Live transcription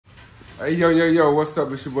Hey, yo, what's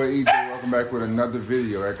up? It's your boy EJ. Welcome back with another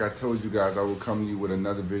video. Like I told you guys, I will come to you with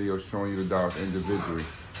another video showing you the dogs individually.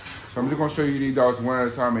 So I'm just going to show you these dogs one at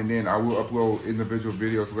a time, and then I will upload individual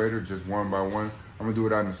videos later, just one by one. I'm going to do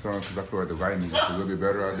it out in the sun because I feel like the lighting is just a little bit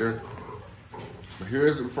better out there. But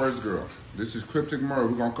here's the first girl. This is Crypitc Merle.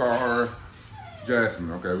 We're going to call her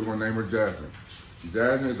Jasmine, okay? We're going to name her Jasmine.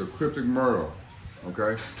 Jasmine is a Crypitc Merle,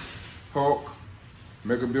 okay? Hulk,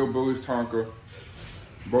 Mega Bill Bullies Tonka.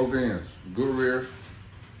 Both ends, good rear,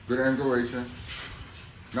 good angulation,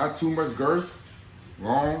 not too much girth,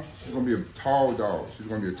 long. She's gonna be a tall dog. She's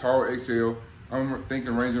gonna be a tall XL. I'm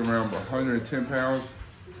thinking ranging around 110 pounds,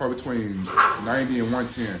 probably between 90 and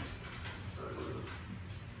 110.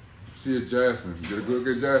 She is Jasmine. Get a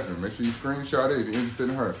good Jasmine. Make sure you screenshot it if you're interested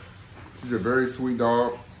in her. She's a very sweet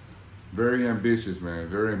dog, very ambitious, man,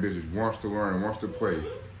 very ambitious. Wants to learn, wants to play.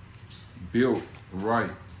 Built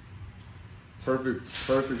right. Perfect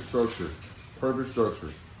structure.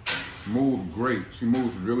 Move great. She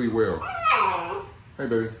moves really well. Hey,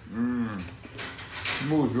 baby. She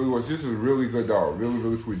moves really well. She's a really good dog.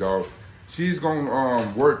 Really sweet dog. She's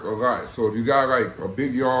gonna work a lot. So if you got like a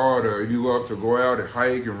big yard, or if you love to go out and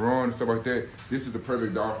hike and run and stuff like that, this is the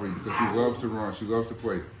perfect dog for you because she loves to run. She loves to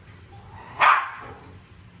play.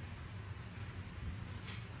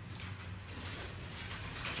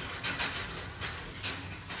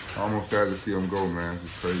 Almost sad to see them go, man.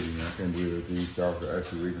 It's crazy, man. I can't believe that these dogs are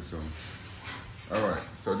actually leaving soon. All right,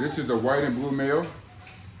 so this is the white and blue male.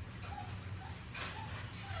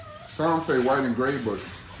 Some say white and gray, but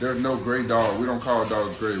there's no gray dog. We don't call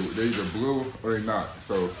dogs gray. They're either blue or they're not.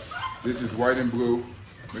 So this is white and blue.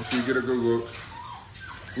 Make sure you get a good look.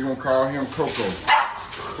 We're gonna call him Coco.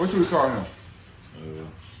 What should we call him?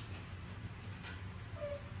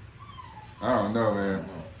 I don't know, man.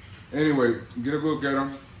 Anyway, get a look at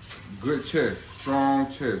him. Good chest, strong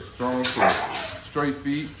foot, straight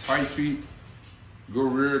feet, tight feet,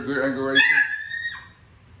 good rear, good angulation.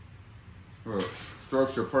 Look,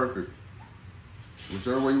 structure perfect.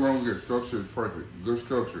 Whichever way you want to get, structure is perfect. Good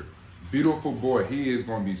structure. Beautiful boy. He is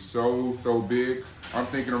going to be so big. I'm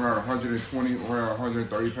thinking around 120, around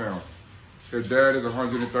 130 pounds. His dad is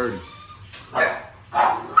 130. All right.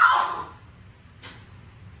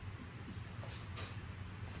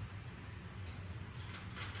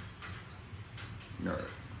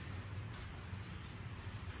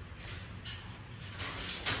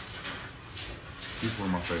 He's one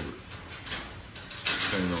of my favorites.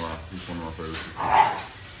 Saying a lot. He's one of my favorites.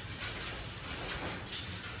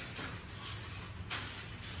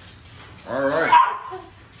 All right.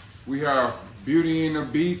 We have Beauty and the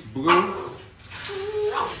Beast Blue.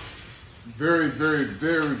 Very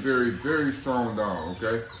strong dog,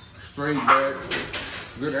 okay? Straight back,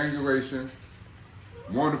 good angulation,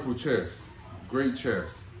 wonderful chest. Great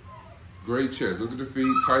chest. Look at the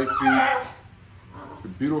feet, tight feet. It's a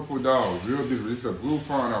beautiful dog, real beautiful. This is a blue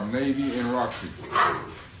fawn of Navi X ROXIE.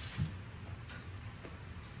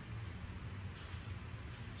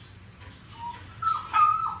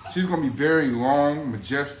 She's gonna be very long,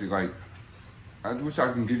 majestic. Like, I wish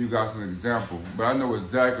I can give you guys an example, but I know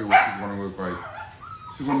exactly what she's gonna look like.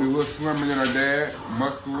 She's gonna be a little slimmer than her dad,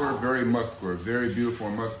 muscular, very beautiful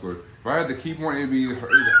and muscular. If I had to keep one, it'd be either her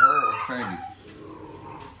or Sandy.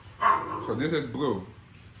 So this is blue,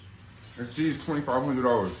 and she's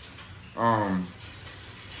 $2,500.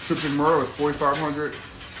 Crypitc Merle is $4,500.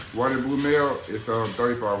 White and blue male is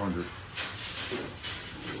 $3,500.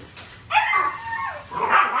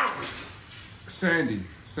 Sandy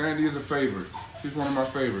is a favorite. She's one of my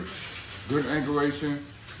favorites. Good angulation,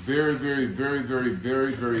 very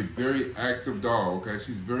active dog. Okay,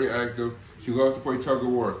 she's very active. She loves to play tug of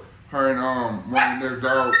war. Her and one of the next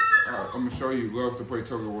dogs I'm gonna show you loves to play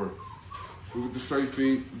tug of war. Look at the straight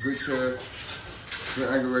feet, good chest, good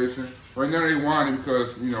angulation. Right now they whining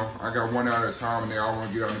because, you know, I got one out at a time and they all want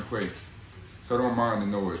to get out and play. So don't mind the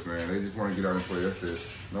noise, man. They just want to get out and play. That's it.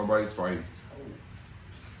 Nobody's fighting.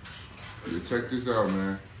 Yeah, check this out,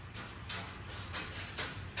 man.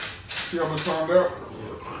 See how much calmed out?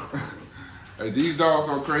 Hey, these dogs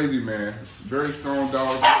are crazy, man. Very strong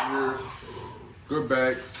dogs, good rears, good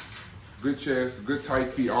back, good chest, good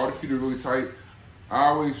tight feet. All the feet are really tight. I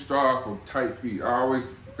always strive for tight feet. I always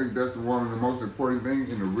think that's one of the most important things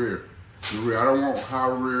in the rear. I don't want high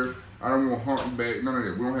rear. I don't want humping back. None of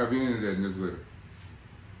that. We don't have any of that in this litter.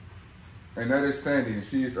 And that is Sandy, and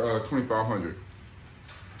she's $2,500.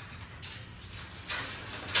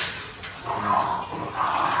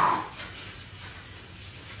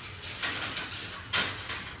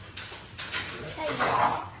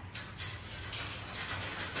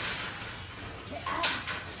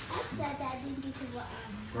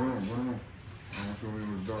 on. I want to show you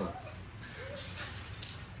what's done.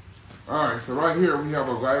 All right, so right here we have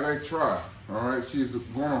a Lilac Tri. All right, she's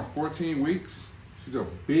going on 14 weeks. She's a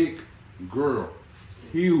big girl,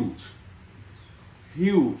 huge.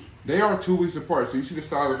 They are 2 weeks apart, so you see the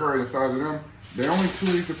size of her and the size of them. They're only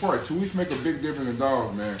 2 weeks apart. 2 weeks make a big difference in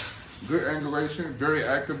dogs, man. Good angulation, very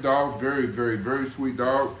active dog, very sweet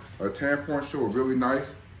dog. A 10-point show, really nice.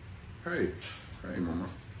 Hey, mama.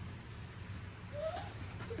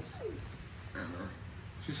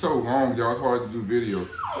 She's so long, y'all. It's hard to do video.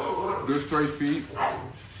 Good straight feet.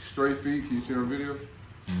 Can you see her video?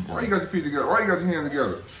 Why you got your feet together? Why you got your hands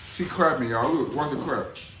together? She clapping, y'all. Look, watch her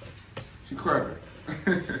clap. She clapping.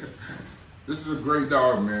 This is a great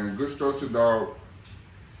dog, man. Good structured dog.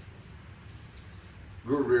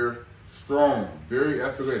 Good rear. Strong. Very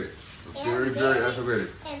athletic. Very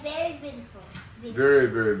athletic. And very beautiful.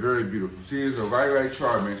 Very beautiful. She is a Lilac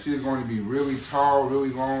Tri, man. She is going to be really tall, really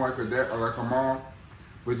long like her dad, or like her mom,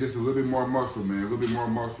 but just a little bit more muscle, man. A little bit more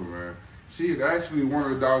muscle, man. She is actually one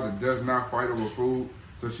of the dogs that does not fight over food,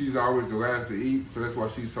 so she's always the last to eat, so that's why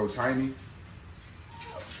she's so tiny.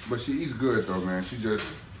 But she eats good though, man. She's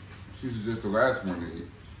just the last one to eat,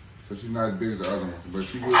 so she's not as big as the other ones. But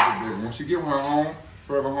she will get big. When she get one home,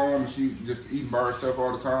 forever home, and she just eating by herself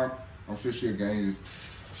all the time, I'm sure she'll gain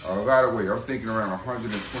a lot of weight. I'm thinking around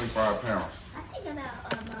 125 pounds. I think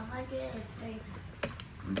about 130 pounds.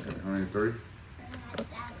 Okay, 130? That's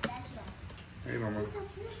right. Hey, mama. That's so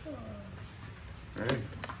beautiful. Hey.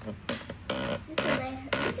 You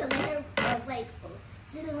can let her like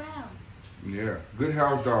sit around. Yeah, good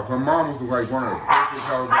house dog. Her mom was like one of the perfect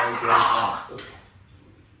house dogs.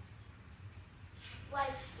 Like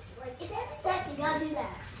it's every second y'all do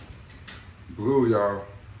that. Blue, y'all.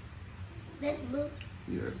 That's blue.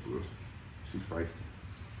 Yeah, it's blue. She's feisty.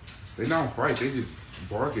 They don't fight, they just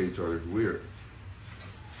bark at each other. It's weird.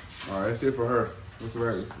 All right, that's it for her. What's the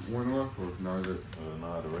rest? One left or no?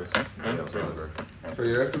 No, the rest. Okay. So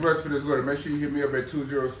yeah, that's the rest for this letter. Make sure you hit me up at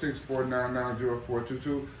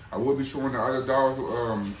 206-499-0422. I will be showing the other dogs a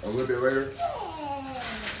little bit later.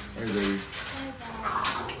 Hey, baby.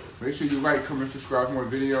 Make sure you like, comment, subscribe for more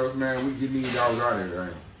videos, man. We getting these dogs out of here,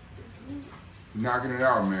 man. Knocking it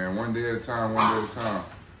out, man. One day at a time, one day at a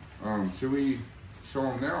time. Should we show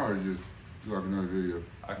them now or just do like another video?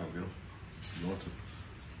 I can get them. You want to?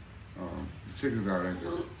 The chicken's out, ain't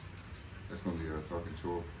there? That's gonna be a fucking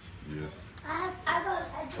chore. Yeah. I go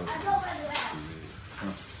by the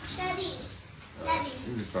house. Daddy.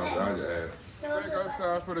 You just thought I just asked. Back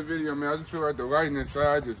outside for the video, man. I just feel like the lighting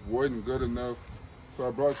inside just wasn't good enough. So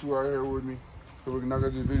I brought you out here with me so we can knock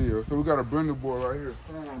out this video. So we got a Brindle boy right here.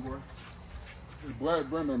 Come on, boy. This black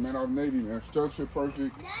Brindle, man, out of Navy, man. Structure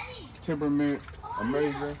perfect. Daddy. Temperament,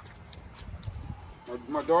 amazing.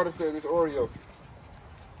 My daughter said it's Oreo.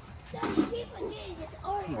 Daddy, keep forgetting it's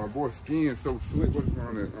Oreo. My boy's skin is so slick. What's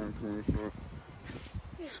on that? Come on, son.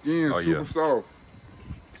 Skin super soft.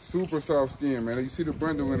 Super soft skin, man. You see the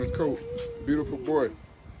Brindle in his coat. Beautiful boy.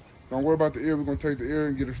 Don't worry about the ear. We're going to take the ear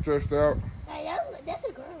and get it stretched out. Hey, that's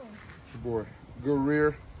a girl. It's a boy. Good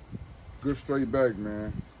rear. Good straight back,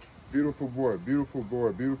 man. Beautiful boy. Beautiful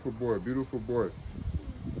boy. Beautiful boy. Beautiful boy.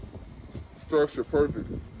 Structure perfect.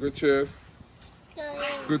 Good chest.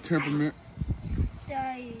 Good temperament.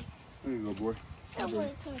 Daddy. There you go, boy. I want to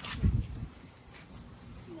touch you.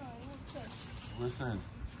 No, I want to touch you. Listen.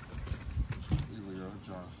 Here we go,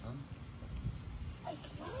 Johnson. Why am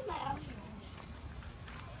I out here?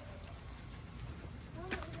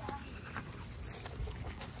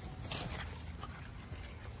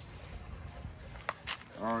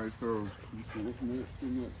 All right, so you see what's next?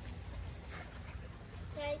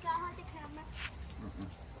 Daddy, can I hold the camera?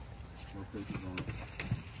 Okay, keep going.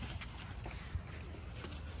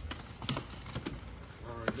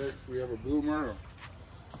 All right, next we have a blue Merle.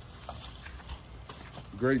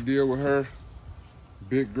 Great deal with her.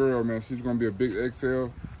 Big girl, man. She's gonna be a big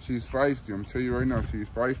XL. She's feisty. I'm telling you right now, she's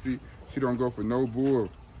feisty. She don't go for no bull.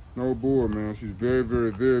 No bull, man. She's very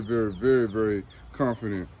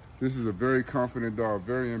confident. This is a very confident dog,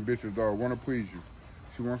 very ambitious dog. Want to please you.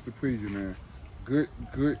 She wants to please you, man. Good,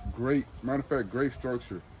 great. Matter of fact, great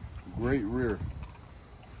structure. Great rear.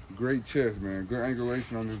 Great chest, man. Good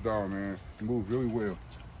angulation on this dog, man. Moves really well.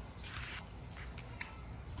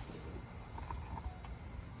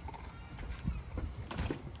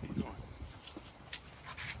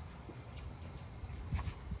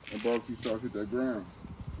 That barbecue sauce hit that ground.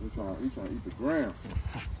 He trying to eat the ground.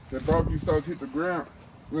 That barbecue sauce hit the ground.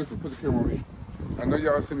 Listen, put the camera on me. I know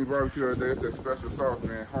y'all seen me barbecue the other day. It's that special sauce,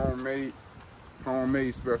 man.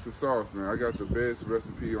 Homemade special sauce, man. I got the best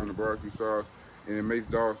recipe on the barbecue sauce, and it makes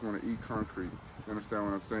dogs want to eat concrete. You understand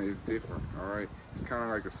what I'm saying? It's different, all right? It's kind of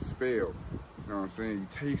like a spell, you know what I'm saying? You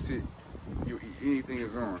taste it, you eat anything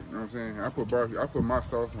is on, you know what I'm saying? I put barbecue, I put my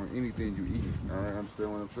sauce on anything you eat, all right?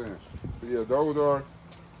 Understand what I'm saying? But yeah, those are,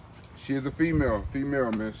 she is a female,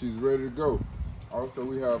 man. She's ready to go. Also,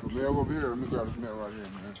 we have a male over here. Let me grab this male right here,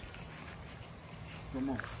 man. Come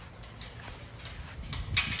on.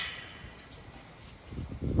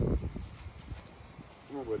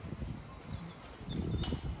 Come on, buddy.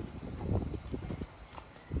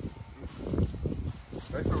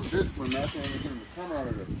 They so disciplined, man. I can't even get him to come out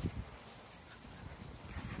of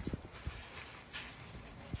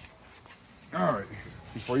there. All right.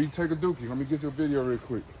 Before you take a dookie, let me get your video real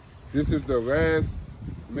quick. This is the last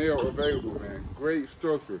male available, man. Great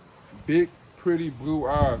structure. Big, pretty blue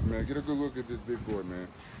eyes, man. Get a good look at this big boy, man.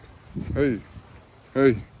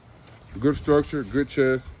 Hey. Good structure, good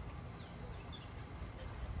chest.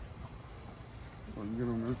 Oh, you get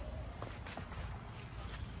on, man.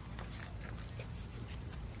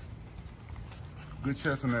 Good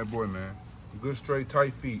chest on that boy, man. Good straight,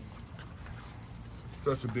 tight feet.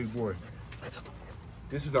 Such a big boy.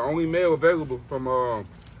 This is the only male available from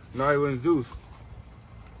Nyla and Zeus.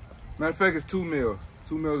 Matter of fact, it's 2 males.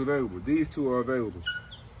 2 males available. These 2 are available.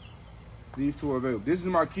 These 2 are available. This is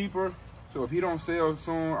my keeper, so if he don't sell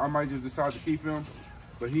soon, I might just decide to keep him.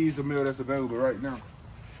 But he's the male that's available right now.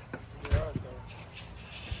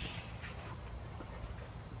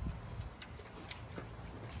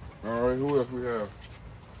 All right, who else we have?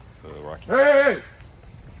 Rocky. Hey!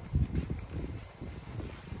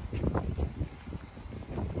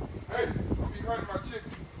 Hey, don't be hurting my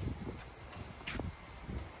chicken.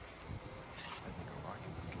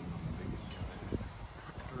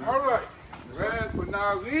 All right, last but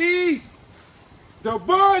not least, the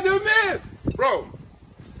boy, the man. Bro,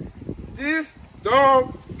 this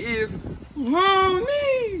dog is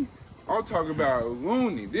loony. I'm talking about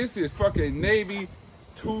loony. This is fucking Navy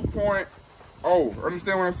 2.0.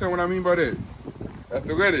 Understand what I'm saying? What I mean by that?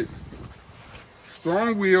 Athletic,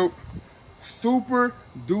 strong-willed, super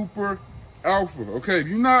duper alpha. Okay, if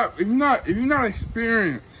you're not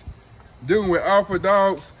experienced dealing with alpha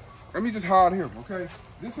dogs, let me just hide him. Okay,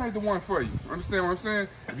 this ain't the one for you. Understand what I'm saying?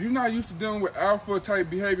 If you're not used to dealing with alpha type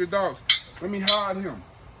behavior dogs, let me hide him.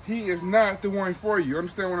 He is not the one for you.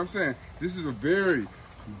 Understand what I'm saying? This is a very,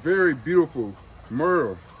 very beautiful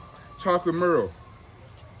Merle, chocolate Merle.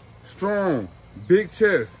 Strong, big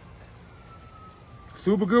chest,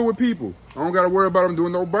 super good with people. I don't gotta worry about him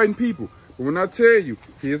doing no biting people. But when I tell you,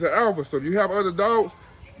 he is an alpha. So if you have other dogs,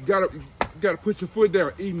 you gotta put your foot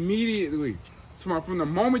down immediately. So from the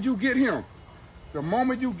moment you get him,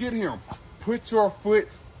 put your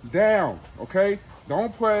foot down, okay?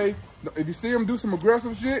 Don't play. If you see him do some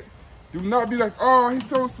aggressive shit, do not be like, oh, he's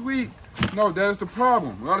so sweet. No, that is the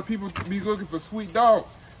problem. A lot of people be looking for sweet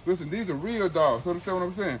dogs. Listen, these are real dogs. Understand what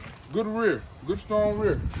I'm saying? Good rear, good strong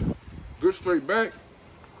rear, good straight back.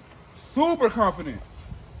 Super confident.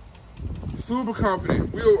 Super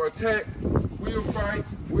confident. We'll attack, we'll fight,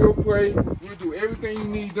 we'll play, we'll do everything you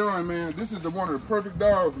need done, man. This is one of the perfect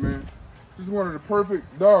dogs, man. This is one of the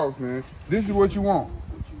perfect dogs, man. This is what you want.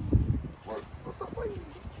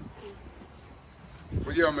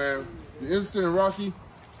 But yeah, man, if you're interested in Rocky,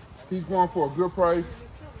 he's going for a good price.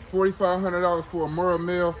 $4,500 for a Merle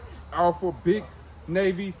male, alpha, big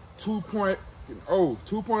Navy,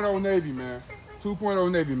 2.0 Navy, man.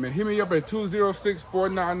 2.0 Navy, man. Hit me up at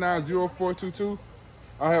 206-499-0422.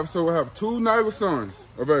 I have 2 Nyla sons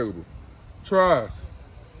available. Tries.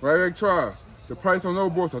 Lilac Tris. The price on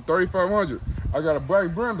those boys are $3,500. I got a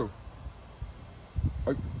black brindle.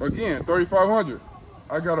 Again, $3,500.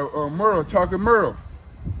 I got a Merle, chocolate Merle.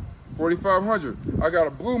 $4,500. I got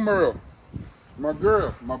a blue Merle. My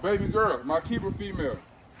girl, my baby girl, my keeper female.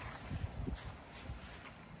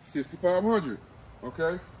 $6,500.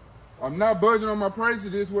 Okay? I'm not budging on my price.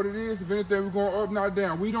 It is what it is. If anything, we're going up, not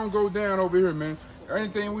down. We don't go down over here, man.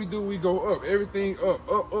 Anything we do, we go up. Everything up.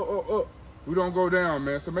 We don't go down,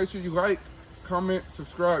 man. So make sure you like, comment,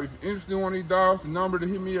 subscribe. If you're interested in one of these dogs, the number to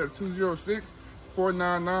hit me at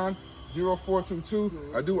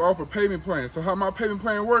 206-499-0422. I do offer payment plans. So how my payment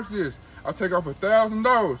plan works is I take off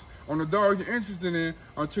 $1,000 on the dog you're interested in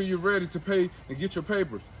until you're ready to pay and get your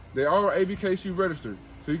papers. They all are ABKC registered.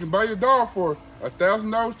 So you can buy your dog for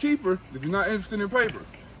 $1,000 cheaper if you're not interested in papers.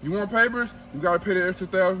 You want papers, you gotta pay the extra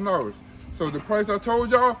 $1,000. So the price I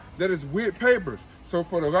told y'all, that is with papers. So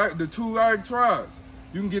for the 2 Lilac Tris,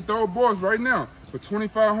 you can get those boys right now for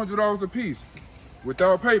 $2,500 a piece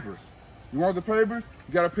without papers. You want the papers,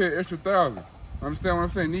 you gotta pay an extra $1,000. Understand what I'm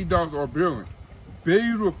saying? These dogs are brilliant.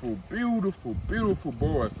 Beautiful, beautiful, beautiful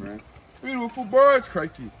boys, man. Beautiful boys,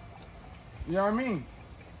 crikey. You know what I mean?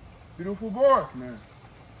 Beautiful boys, man.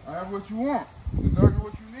 I have what you want. Exactly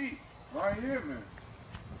what you need. Right here, man.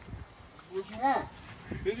 This is what you want.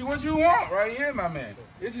 This is what you want right here, my man.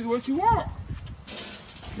 This is what you want.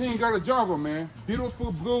 He ain't got a jogger, man.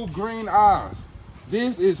 Beautiful blue, green eyes.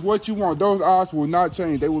 This is what you want. Those eyes will not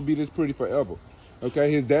change. They will be this pretty forever.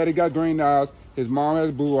 Okay, his daddy got green eyes. His mom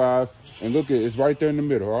has blue eyes. And look at it, it's right there in the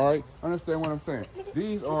middle, all right? Understand what I'm saying?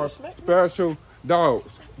 These are special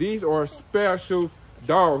dogs. These are special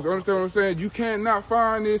dogs. Understand what I'm saying? You cannot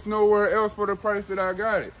find this nowhere else for the price that I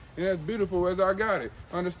got it. And as beautiful as I got it.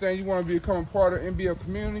 Understand you want to become a part of NBF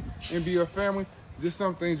community, NBF family. Just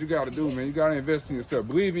some things you got to do, man. You got to invest in yourself.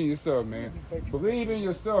 Believe in yourself, man. Believe in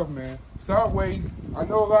yourself, man. Stop waiting. I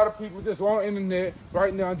know a lot of people just on the internet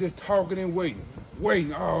right now just talking and waiting.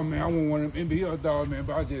 Oh, man, I want one of them NBF dogs, man,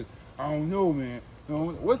 but I don't know, man. You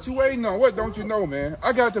know, what you waiting on? What don't you know, man?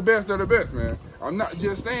 I got the best of the best, man. I'm not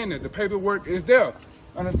just saying that. The paperwork is there.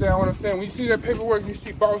 Understand what I'm saying? When you see that paperwork, you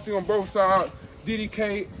see Bossy on both sides,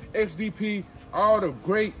 DDK, XDP, all the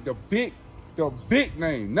great, the big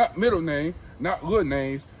name, not middle name, not good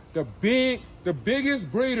names, the biggest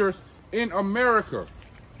breeders in America.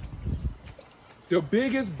 The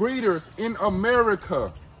biggest breeders in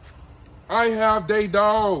America. I have they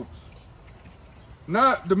dogs.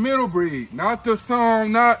 Not the middle breed, not the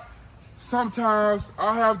some, not sometimes.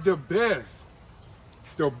 I have the best.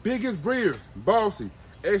 The biggest breeders, Bossy,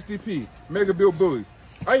 XDP, Mega Bill Bullies.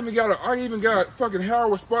 I even got fucking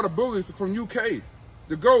Howard Spotted Bullies from UK,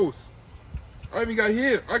 the Ghost. I even got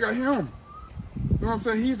him. I got him. You know what I'm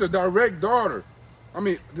saying? He's a direct daughter. I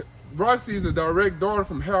mean, Roxie is a direct daughter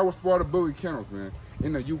from Howard Spotted Bully Kennels, man,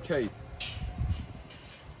 in the UK.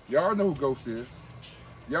 Y'all know who Ghost is.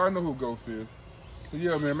 Y'all know who Ghost is. So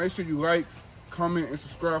yeah, man, make sure you like, comment, and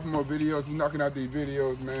subscribe for more videos. We're knocking out these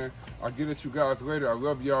videos, man. I'll get at you guys later. I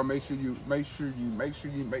love y'all. Make sure you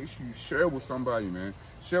share with somebody, man.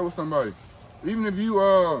 Share with somebody. Even if you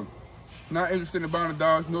not interested in buying a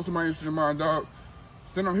dog, know somebody interested in buying a dog,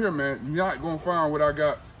 send them here, man. You're not gonna find what I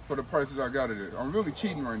got for the prices I got it at. I'm really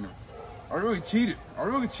cheating right now. I really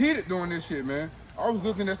cheated doing this shit, man. I was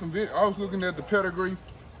looking at some videos. I was looking at the pedigree,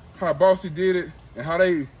 how Bossy did it, and how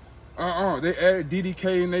they added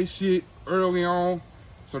DDK in they shit early on,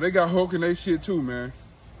 so they got Hulk in they shit too, man.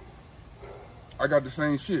 I got the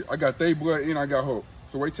same shit. I got they blood and I got Hulk.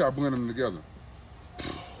 So wait till I blend them together.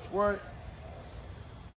 What?